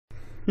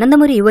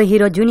నందమూరి యువ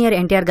hero junior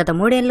NTR గత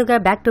 3 ఏళ్లుగా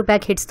బ్యాక్ టు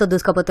బ్యాక్ హిట్స్ తో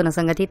దూసుకుపోతున్న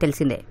సంగతి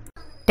తెలిసిందే.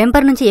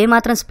 టెంపర్ నుంచి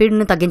ఏమాత్రం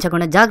స్పీడ్ను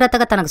తగ్గించకుండా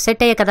జాగ్రత్తగా తనకు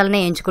సెట్ అయ్యే కథలనే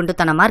ఎంచుకుంటూ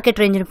తన మార్కెట్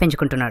రేంజ్ను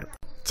పెంచుకుంటున్నాడు.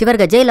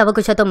 చివరిగా జై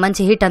లవకుశతో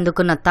మంచి హిట్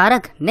అందుకున్న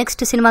తారక్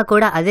నెక్స్ట్ సినిమా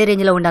కూడా అదే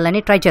రేంజ్లో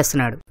ఉండాలని ట్రై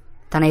చేస్తున్నాడు.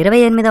 తన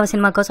 28వ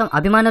సినిమా కోసం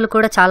అభిమానులు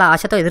కూడా చాలా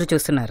ఆశతో ఎదురు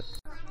చూస్తున్నారు.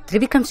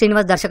 త్రివిక్రమ్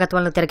శ్రీనివాస్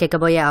దర్శకత్వంలో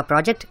తెరకెక్కబోయే ఆ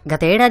ప్రాజెక్ట్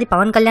గత ఏడాది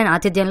పవన్ కళ్యాణ్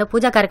ఆతిథ్యంలో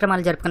పూజా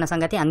కార్యక్రమాలు జరుపుకున్న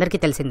సంగతి అందరికీ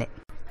తెలిసిందే.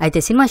 అయితే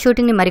సినిమా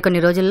షూటింగ్ ని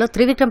మరికొన్ని రోజుల్లో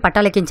త్రివిక్రమ్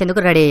పట్టాలెక్కించేందుకు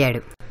రెడీ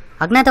అయ్యాడు.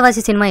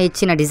 అజ్ఞాతవాసి సినిమా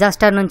ఇచ్చిన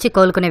డిజాస్టర్ నుంచి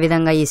కోలుకునే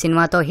విధంగా ఈ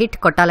సినిమాతో హిట్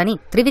కొట్టాలని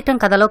త్రివిక్రమ్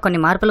కథలో కొన్ని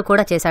మార్పులు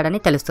కూడా చేశాడని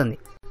తెలుస్తుంది.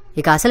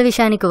 ఇక అసలు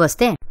విషయానికి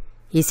వస్తే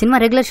ఈ సినిమా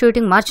రెగ్యులర్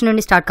షూటింగ్ మార్చి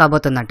నుండి స్టార్ట్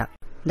కాబోతుందంట.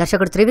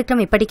 దర్శకుడు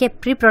త్రివిక్రమ్ ఇప్పటికే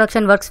ప్రీ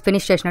ప్రొడక్షన్ వర్క్స్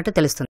ఫినిష్ చేసినట్టు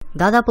తెలుస్తుంది.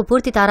 దాదాపు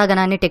పూర్తి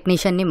తారాగణాన్ని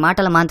టెక్నీషియన్ ని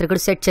మాటల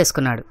మాంత్రికుడు సెట్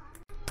చేసుకున్నాడు.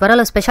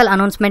 త్వరలో స్పెషల్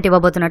అనౌన్స్మెంట్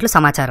ఇవ్వబోతున్నట్లు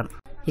సమాచారం.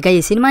 ఇక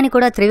ఈ సినిమాని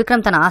కూడా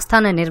త్రివిక్రమ్ తన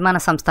ఆస్థాన నిర్మాణ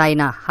సంస్థ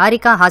అయిన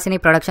హారికా హాసిని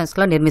ప్రొడక్షన్స్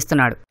లో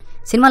నిర్మిస్తున్నాడు.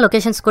 సినిమా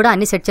లొకేషన్స్ కూడా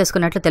అన్ని సెట్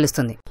చేసుకున్నట్లు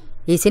తెలుస్తుంది.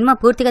 ఈ సినిమా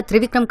పూర్తిగా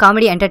త్రివిక్రమ్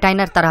కామెడీ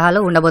ఎంటర్టైనర్ తరహాలో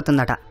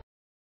ఉండబోతుందట.